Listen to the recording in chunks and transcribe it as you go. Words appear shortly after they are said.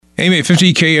AM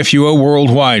 850 KFUO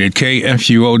worldwide at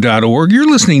kfuo.org. You're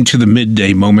listening to the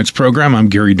Midday Moments program. I'm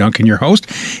Gary Duncan, your host.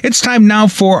 It's time now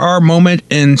for our Moment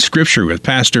in Scripture with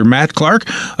Pastor Matt Clark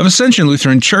of Ascension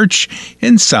Lutheran Church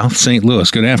in South St.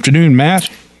 Louis. Good afternoon, Matt.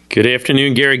 Good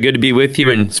afternoon, Gary. Good to be with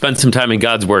you and spend some time in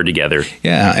God's Word together.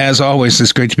 Yeah, as always,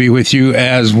 it's great to be with you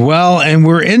as well. And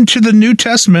we're into the New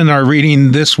Testament, our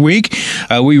reading this week.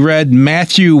 We read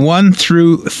Matthew 1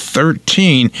 through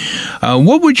 13.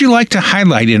 What would you like to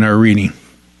highlight in our reading?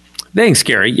 Thanks,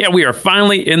 Gary. Yeah, we are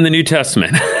finally in the New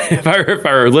Testament. if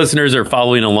our listeners are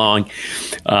following along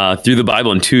through the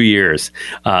Bible in 2 years.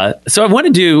 So I want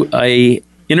to do a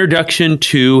introduction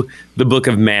to the book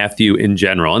of Matthew in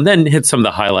general, and then hit some of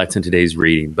the highlights in today's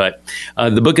reading. But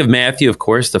the book of Matthew, of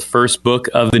course, the first book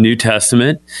of the New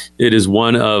Testament. It is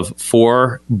one of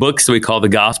 4 books that we call the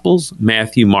Gospels: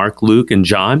 Matthew, Mark, Luke, and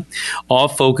John, all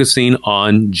focusing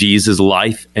on Jesus'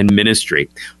 life and ministry,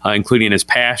 including his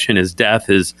passion, his death,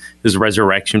 his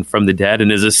resurrection from the dead, and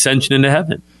his ascension into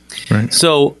heaven. Right.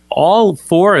 So all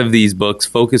 4 of these books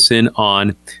focus in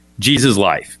on Jesus'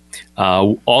 life.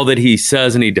 All that he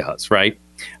says and he does, right?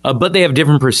 But they have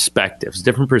different perspective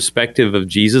of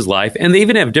Jesus' life, and they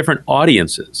even have different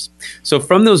audiences. So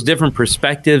from those different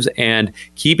perspectives and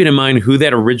keeping in mind who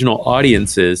that original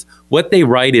audience is, what they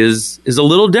write is a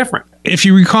little different. If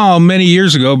you recall, many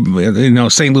years ago,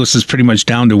 St. Louis is pretty much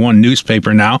down to one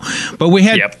newspaper now, but we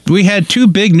had 2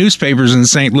 big newspapers in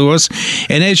St. Louis,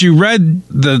 and as you read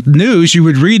the news, you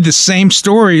would read the same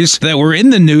stories that were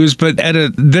in the news, but at a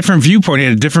different viewpoint,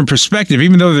 at a different perspective.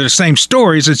 Even though they're the same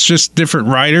stories, it's just different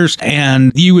writers,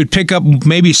 and you would pick up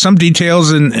maybe some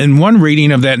details in one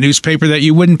reading of that newspaper that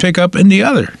you wouldn't pick up in the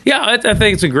other. Yeah, I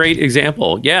think it's a great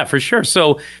example. Yeah, for sure.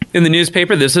 So in the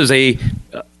newspaper, this is a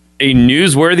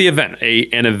newsworthy event.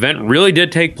 An event really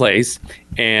did take place,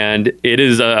 and it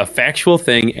is a factual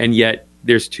thing, and yet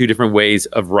there's 2 different ways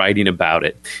of writing about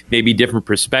it. Maybe different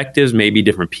perspectives, maybe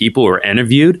different people were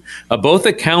interviewed. Both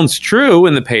accounts true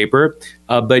in the paper,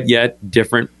 but yet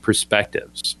different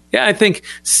perspectives. Yeah, I think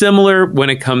similar when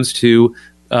it comes to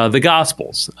the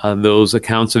Gospels, those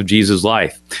accounts of Jesus'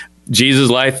 life. Jesus'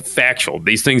 life, factual.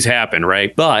 These things happen,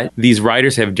 right? But these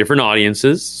writers have different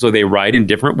audiences, so they write in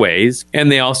different ways.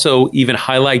 And they also even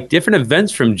highlight different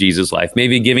events from Jesus' life,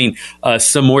 maybe giving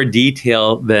some more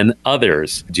detail than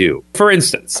others do. For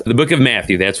instance, the book of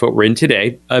Matthew, that's what we're in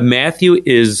today. Matthew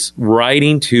is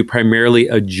writing to primarily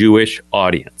a Jewish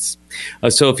audience.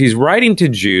 So if he's writing to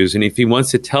Jews and if he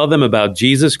wants to tell them about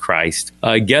Jesus Christ,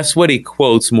 guess what he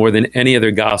quotes more than any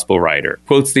other gospel writer?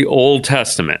 Quotes the Old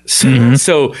Testament. Mm-hmm.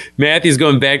 So Matthew's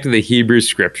going back to the Hebrew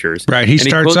scriptures. Right. He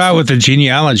starts out with the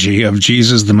genealogy of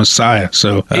Jesus the Messiah.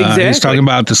 So exactly. He's talking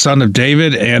about the son of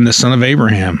David and the son of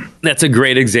Abraham. That's a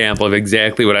great example of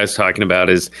exactly what I was talking about.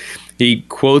 Is he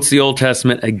quotes the Old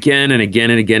Testament again and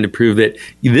again and again to prove that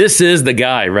this is the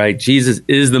guy, right? Jesus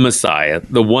is the Messiah,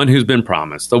 the one who's been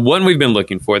promised, the one we've been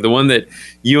looking for, the one that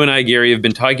you and I, Gary, have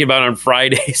been talking about on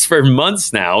Fridays for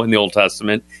months now in the Old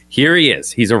Testament. Here he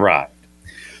is. He's arrived.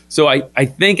 So I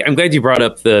think, I'm glad you brought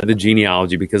up the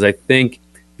genealogy, because I think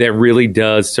that really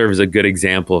does serve as a good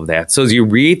example of that. So as you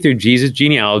read through Jesus'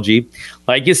 genealogy,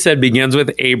 like you said, begins with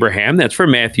Abraham. That's where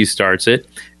Matthew starts it.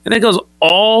 And it goes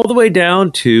all the way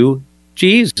down to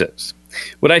Jesus.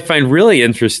 What I find really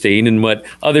interesting, and what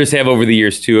others have over the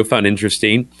years too have found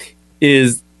interesting,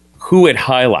 is who it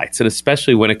highlights, and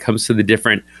especially when it comes to the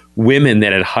different women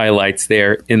that it highlights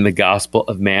there in the Gospel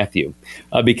of Matthew,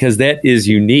 because that is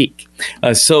unique.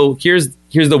 So here's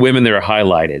the women that are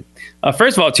highlighted.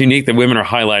 First of all, it's unique that women are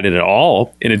highlighted at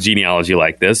all in a genealogy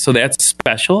like this, so that's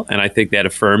special, and I think that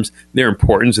affirms their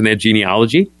importance in that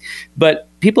genealogy. But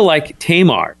people like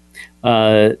Tamar,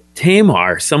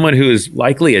 someone who is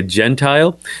likely a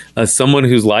Gentile, someone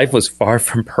whose life was far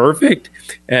from perfect,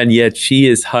 and yet she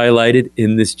is highlighted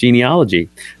in this genealogy.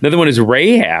 Another one is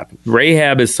Rahab.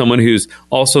 Rahab is someone who's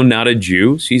also not a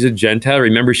Jew. She's a Gentile.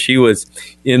 Remember, she was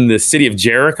in the city of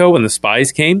Jericho when the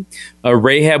spies came.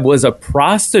 Rahab was a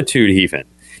prostitute even,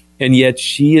 and yet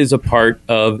she is a part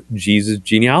of Jesus'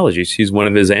 genealogy. She's one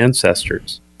of his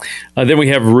ancestors. Then we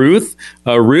have Ruth.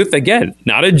 Ruth, again,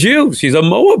 not a Jew. She's a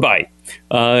Moabite.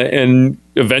 And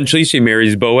eventually she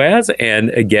marries Boaz. And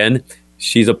again,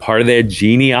 she's a part of that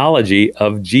genealogy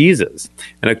of Jesus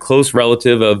and a close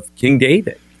relative of King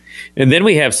David. And then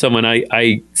we have someone,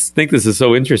 I think this is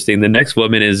so interesting. The next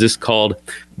woman is just called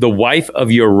the wife of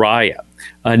Uriah.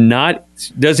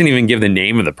 Doesn't even give the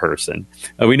name of the person.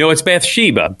 We know it's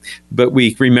Bathsheba, but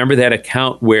we remember that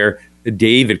account where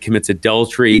David commits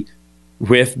adultery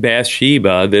with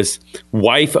Bathsheba, this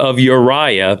wife of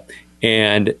Uriah,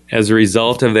 And as a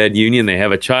result of that union, they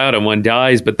have a child and one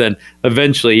dies. But then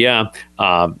eventually,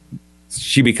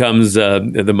 she becomes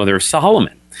the mother of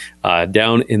Solomon.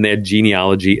 Down in that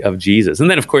genealogy of Jesus.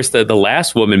 And then, of course, the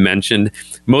last woman mentioned,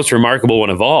 most remarkable one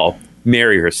of all,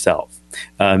 Mary herself.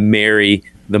 Mary,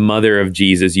 the mother of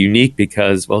Jesus, unique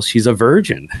because, well, she's a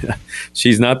virgin.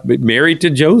 She's not married to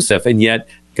Joseph, and yet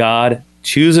God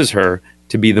chooses her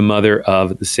to be the mother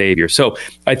of the Savior. So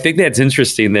I think that's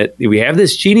interesting that we have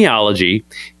this genealogy,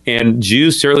 and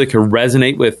Jews certainly can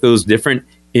resonate with those different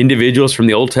individuals from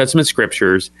the Old Testament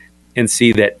scriptures and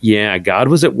see that, God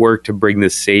was at work to bring the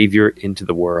Savior into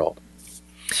the world.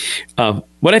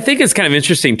 What I think is kind of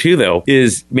interesting, too, though,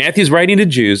 is Matthew's writing to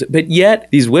Jews, but yet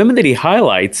these women that he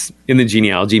highlights in the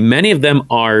genealogy, many of them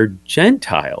are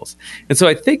Gentiles. And so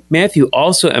I think Matthew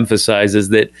also emphasizes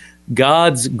that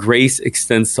God's grace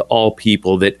extends to all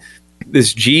people, that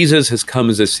this Jesus has come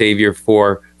as a Savior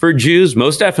for Jews,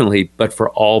 most definitely, but for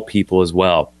all people as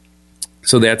well.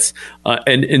 So that's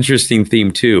an interesting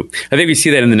theme, too. I think we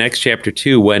see that in the next chapter,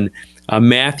 too, when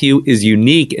Matthew is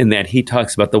unique in that he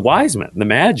talks about the wise men, the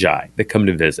Magi that come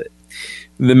to visit.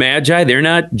 The Magi, they're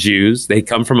not Jews. They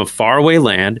come from a faraway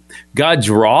land. God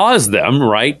draws them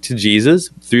right to Jesus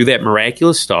through that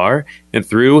miraculous star and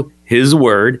through his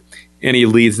word, and he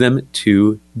leads them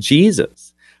to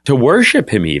Jesus, to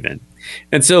worship him even.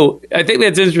 And so I think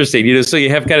that's interesting. So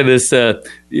you have kind of this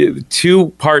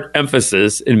two-part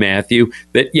emphasis in Matthew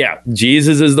that,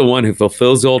 Jesus is the one who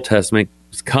fulfills the Old Testament,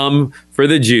 has come for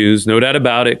the Jews, no doubt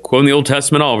about it, quoting the Old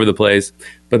Testament all over the place.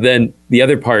 But then the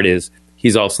other part is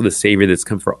he's also the Savior that's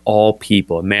come for all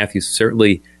people. And Matthew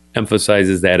certainly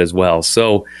emphasizes that as well.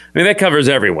 So, that covers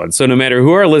everyone. So no matter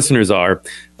who our listeners are,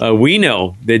 we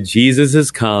know that Jesus has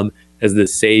come as the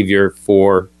Savior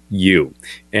for you.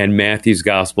 And Matthew's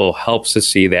gospel helps us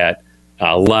see that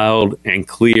loud and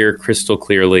clear, crystal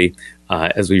clearly,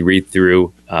 as we read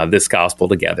through this gospel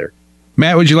together.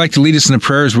 Matt, would you like to lead us in a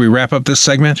prayer as we wrap up this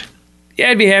segment?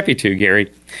 Yeah, I'd be happy to,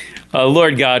 Gary.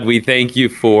 Lord God, we thank you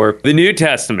for the New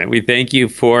Testament. We thank you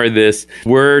for this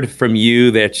word from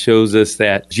you that shows us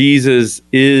that Jesus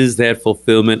is that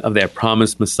fulfillment of that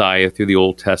promised Messiah through the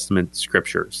Old Testament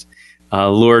scriptures.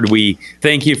 Lord, we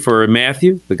thank you for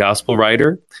Matthew, the gospel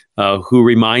writer, who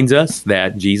reminds us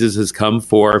that Jesus has come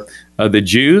for the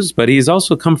Jews, but he's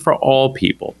also come for all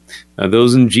people.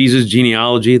 Those in Jesus'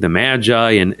 genealogy, the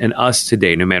Magi, and us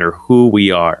today, no matter who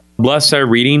we are. Bless our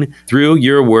reading through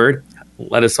your word.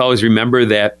 Let us always remember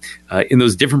that in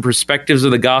those different perspectives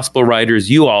of the gospel writers,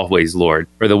 you always, Lord,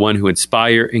 are the one who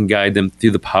inspire and guide them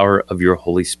through the power of your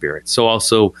Holy Spirit. So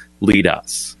also lead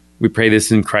us. We pray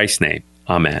this in Christ's name.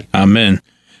 Amen. Amen.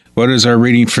 What is our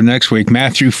reading for next week?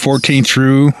 Matthew 14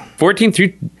 through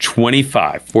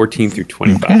 25. 14 through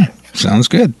 25. Okay. Sounds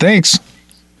good. Thanks.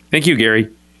 Thank you, Gary.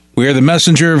 We are the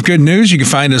messenger of good news. You can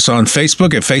find us on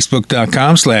Facebook at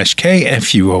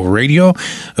facebook.com/KFUO Radio.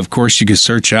 Of course, you can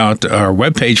search out our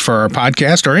webpage for our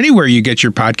podcast or anywhere you get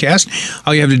your podcast.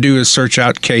 All you have to do is search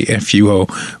out KFUO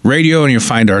Radio and you'll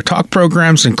find our talk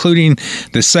programs, including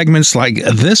the segments like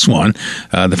this one,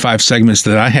 the 5 segments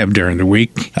that I have during the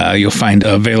week. You'll find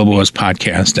available as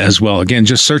podcast as well. Again,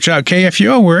 just search out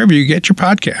KFUO wherever you get your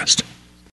podcast.